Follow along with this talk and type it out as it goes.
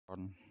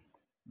1.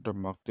 The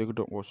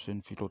Martyrdom of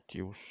St.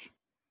 Philotheus.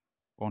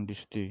 On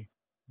this day,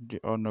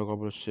 the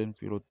Honorable St.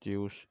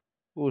 Philotheus,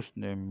 whose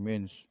name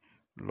means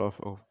love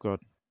of God,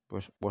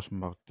 was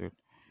martyred.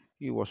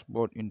 He was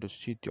born in the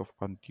city of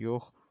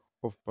Antioch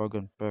of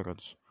pagan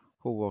parents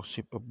who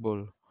worshipped a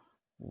bull,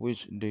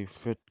 which they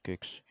fed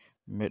cakes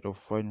made of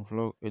fine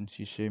flour and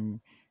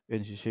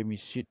sesame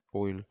seed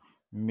oil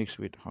mixed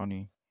with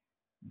honey.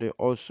 They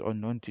also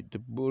anointed the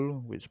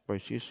bull with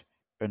spices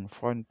and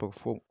fine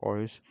perfume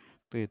oils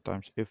 3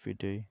 times every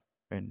day,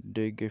 and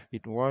they gave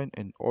it wine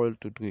and oil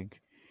to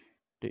drink.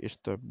 They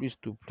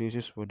established 2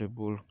 places for the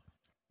bull,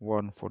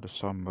 one for the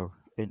summer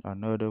and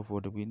another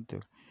for the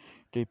winter.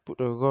 They put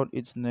around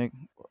its neck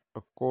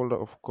a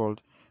collar of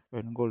gold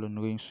and golden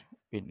rings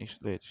in its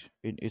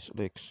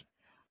legs.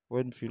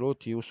 When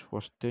Philotheus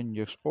was 10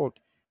 years old,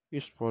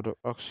 his father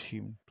asked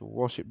him to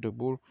worship the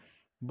bull,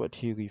 but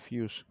he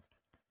refused.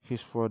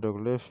 His father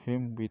left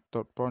him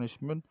without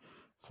punishment,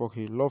 for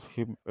he loved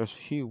him as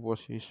he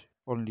was his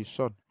only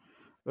son.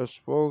 As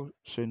for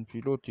Saint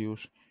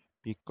Philotheus,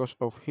 because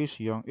of his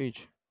young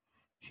age,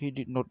 he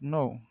did not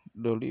know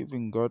the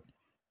living God,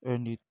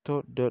 and he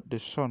thought that the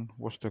sun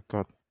was the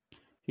God.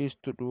 He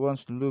stood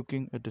once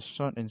looking at the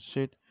sun and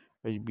said,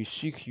 I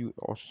beseech you,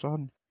 O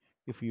sun,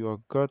 if you are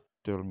God,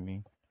 tell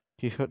me.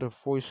 He heard a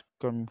voice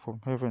coming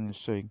from heaven and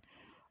saying,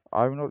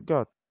 I am not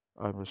God.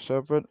 I am a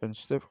servant and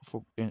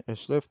a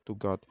slave to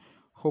God,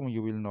 whom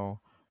you will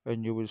know,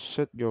 and you will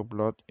shed your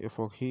blood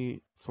for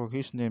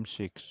his name's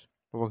sake.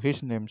 For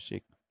his name's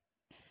sake.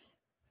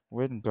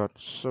 When God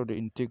saw the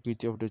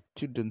integrity of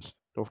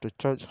the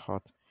child's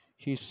heart,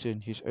 he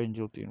sent his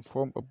angel to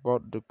inform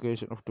about the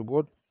creation of the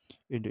world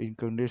and the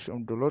incarnation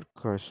of the Lord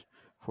Christ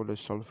for the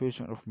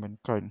salvation of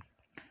mankind.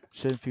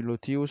 Saint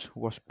Philotheus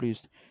was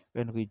pleased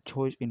and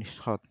rejoiced in his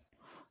heart.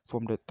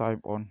 From that time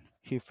on,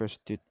 he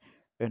fasted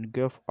and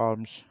gave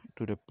alms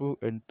to the poor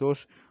and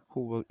those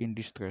who were in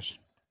distress.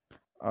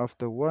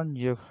 After 1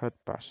 year had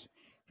passed,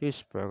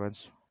 his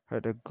parents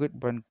had a great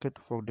banquet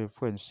for their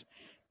friends,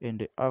 and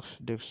they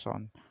asked their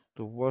son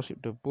to worship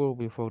the bull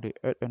before they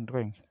ate and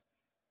drank.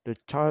 The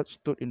child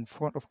stood in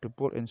front of the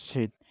bull and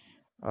said,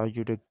 Are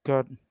you the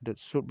God that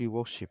should be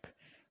worshipped?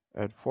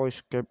 A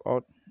voice came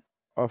out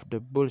of the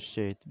bull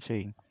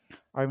saying,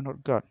 I am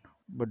not God,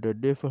 but the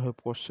devil has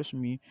possessed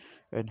me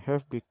and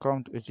have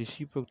become a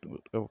disciple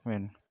of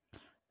man.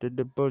 Then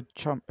the bull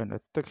jumped and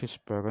attacked his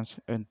parents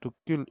and to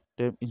kill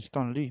them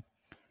instantly.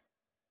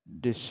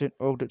 They sent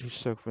ordered his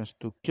servants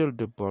to kill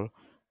the bull,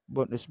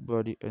 burn its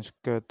body, and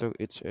scatter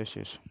its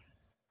ashes.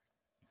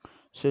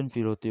 Saint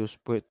Philotheus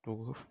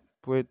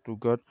prayed to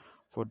God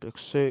for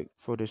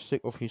the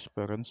sake of his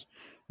parents,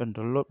 and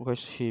the Lord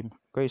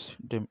raised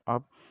them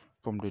up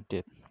from the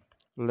dead.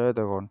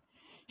 Later on,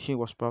 he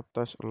was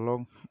baptized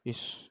along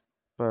his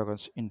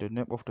parents in the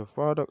name of the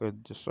Father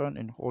and the Son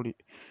and Holy.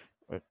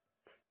 Uh,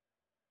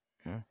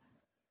 uh,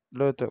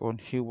 Later on,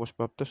 he was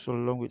baptized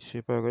along with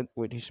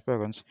his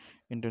parents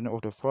in the name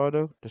of the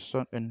Father, the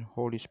Son, and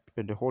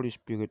the Holy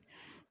Spirit.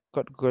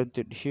 God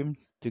granted him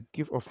the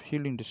gift of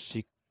healing the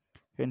sick,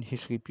 and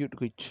his repute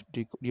reached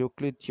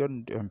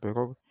Diocletian the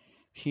emperor.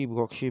 He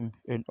broke him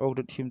and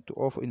ordered him to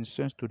offer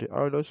incense to the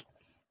idols,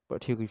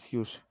 but he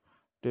refused.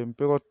 The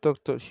emperor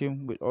tortured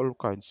him with all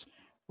kinds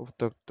of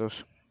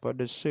tortures, but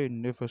the saint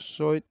never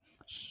swayed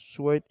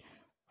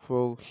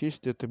for his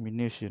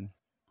determination.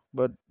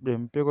 But the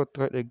emperor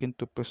tried again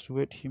to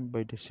persuade him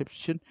by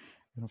deception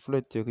and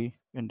flattery,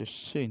 and the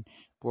saint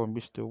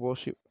promised to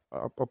worship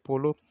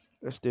Apollo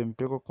as the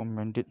emperor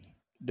commanded.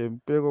 The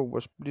emperor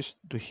was pleased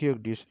to hear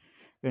this,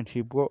 and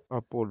he brought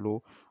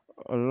Apollo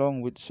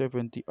along with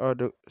 70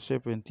 other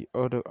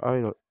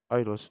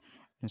idols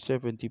and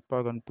 70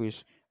 pagan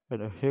priests,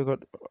 and a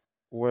herald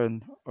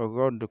went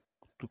around to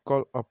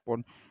call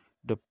upon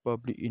the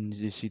public in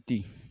the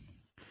city.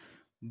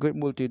 Great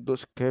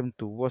multitudes came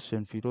to watch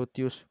St.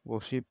 Philotheus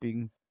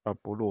worshipping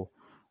Apollo.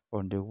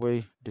 On the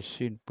way, the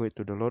saint prayed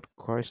to the Lord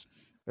Christ,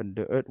 and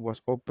the earth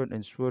was opened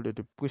and swallowed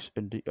the priest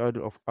and the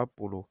idol of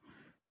Apollo.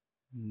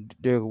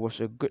 There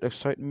was a great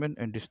excitement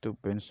and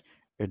disturbance,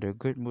 and a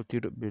great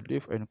multitude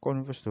believed and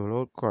confessed the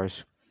Lord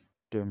Christ.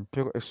 The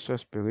emperor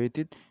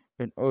exasperated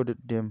and ordered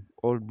them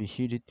all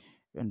beheaded,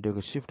 and they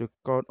received the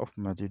crown of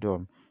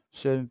martyrdom.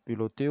 Saint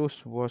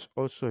Philotheus was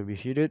also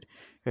beheaded,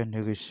 and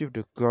he received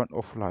the crown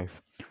of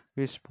life.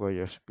 His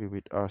prayers be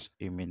with us.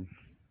 Amen.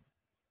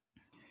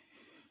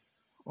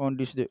 On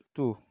this day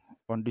too,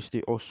 on this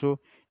day also,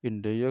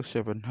 in the year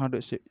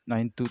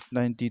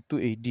 792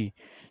 AD,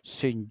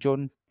 Saint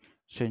John,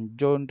 Saint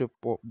John the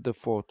Pope the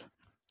Fourth,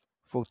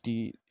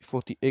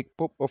 48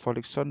 Pope of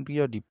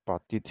Alexandria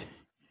departed.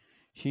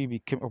 He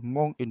became a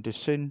monk in the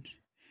Saint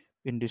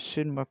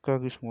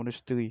Macarius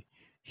monastery.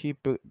 He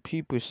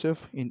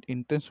preserved in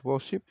intense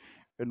worship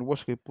and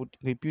was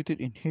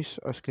reputed in his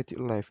ascetic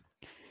life.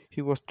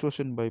 He was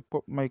chosen by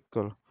Pope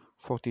Michael,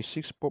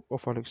 46th Pope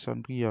of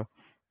Alexandria,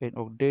 and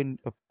ordained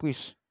a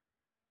priest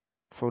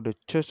for the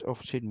Church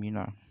of Saint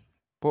Mina.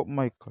 Pope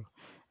Michael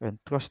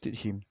entrusted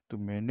him to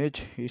manage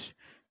his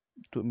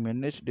to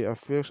manage the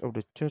affairs of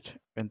the church,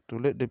 and to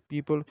lead the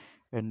people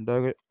and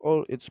direct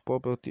all its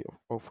property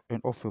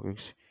and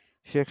offerings.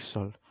 He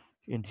excelled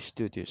in his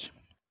duties.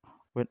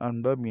 When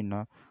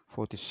Andamina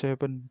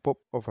 47,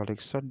 Pope of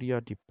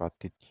Alexandria,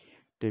 departed,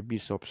 the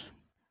bishops,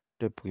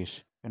 the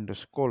priests, and the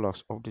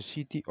scholars of the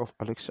city of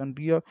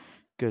Alexandria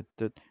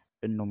gathered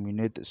and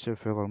nominated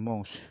several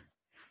monks.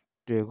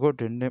 They wrote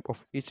the name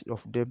of each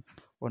of them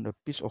on a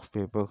piece of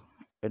paper,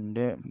 and,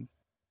 and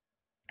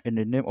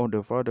the name of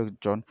the Father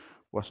John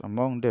was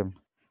among them.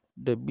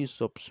 The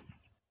bishops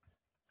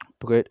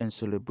prayed and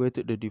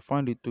celebrated the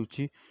divine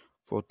liturgy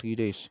for 3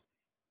 days.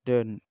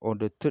 Then, on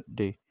the third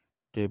day,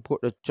 they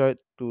brought a child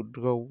to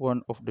draw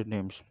one of the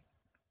names.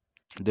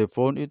 They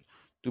found it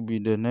to be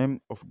the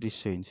name of the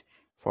saint,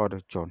 Father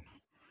John.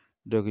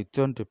 They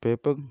returned the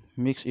paper,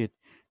 mixed it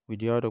with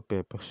the other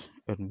papers,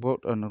 and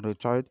brought another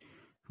child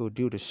who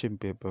drew the same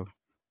paper.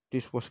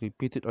 This was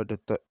repeated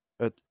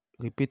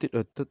repeated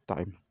a third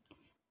time.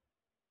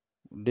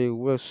 They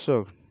were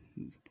sure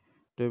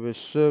they were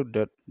sure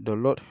that the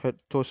Lord had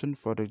chosen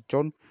Father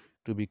John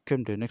to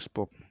become the next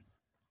pope.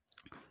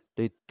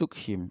 They took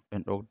him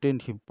and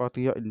ordained him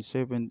patriarch in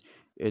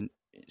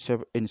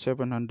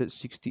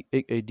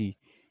 768 AD.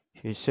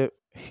 He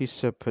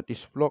shepherded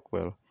his flock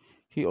well.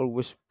 He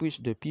always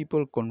preached the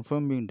people,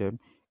 confirming them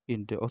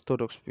in the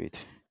orthodox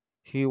faith.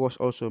 He was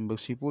also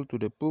merciful to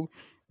the poor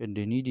and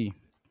the needy.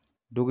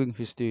 During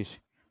his days,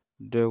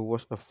 there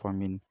was a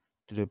famine,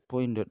 to the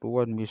point that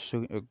one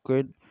measuring a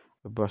grain,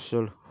 a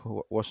bushel,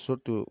 was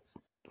sold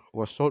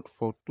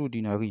for 2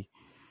 denarii.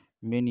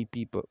 Many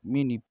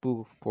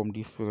poor from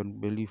different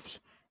beliefs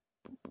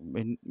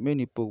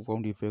Many poor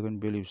from different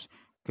beliefs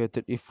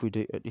gathered every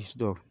day at his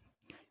door.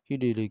 He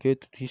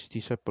delegated his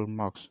disciple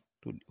Mark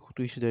to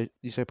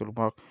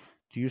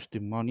use the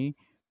money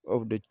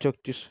of the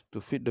churches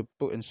to feed the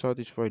poor and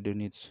satisfy their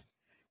needs.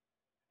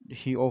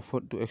 He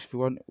offered to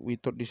everyone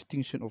without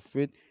distinction of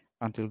faith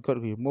until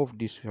God removed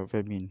this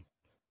famine.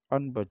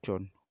 But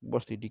John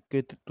was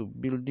dedicated to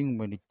building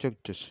many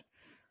churches.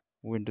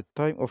 When the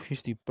time of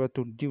his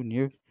departure drew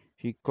near,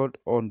 he called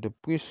on the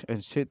priests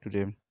and said to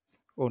them,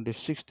 "On the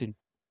 16th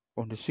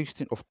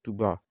of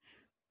Toba,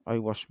 I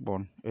was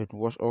born and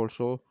was ordained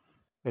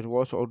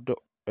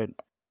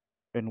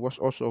and was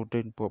also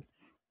ordained Pope.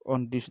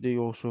 On this day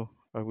also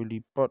I will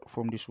depart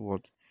from this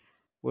world."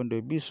 When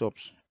the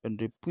bishops and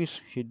the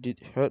priests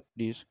heard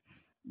this,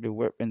 they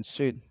wept and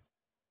said,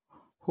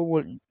 Who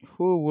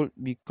will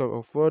become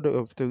a father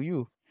after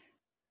you?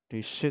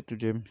 They said to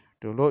them,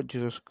 "The Lord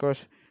Jesus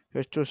Christ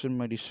has chosen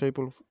my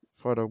disciple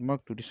Father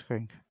Mark to this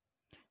rank."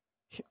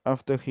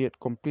 After he had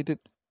completed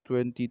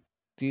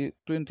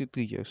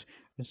 23 years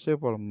and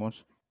several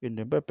months in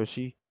the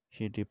papacy,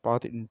 he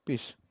departed in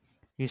peace.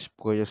 His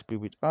prayers be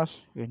with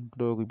us, and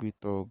glory be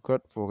to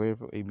God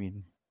forever.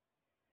 Amen.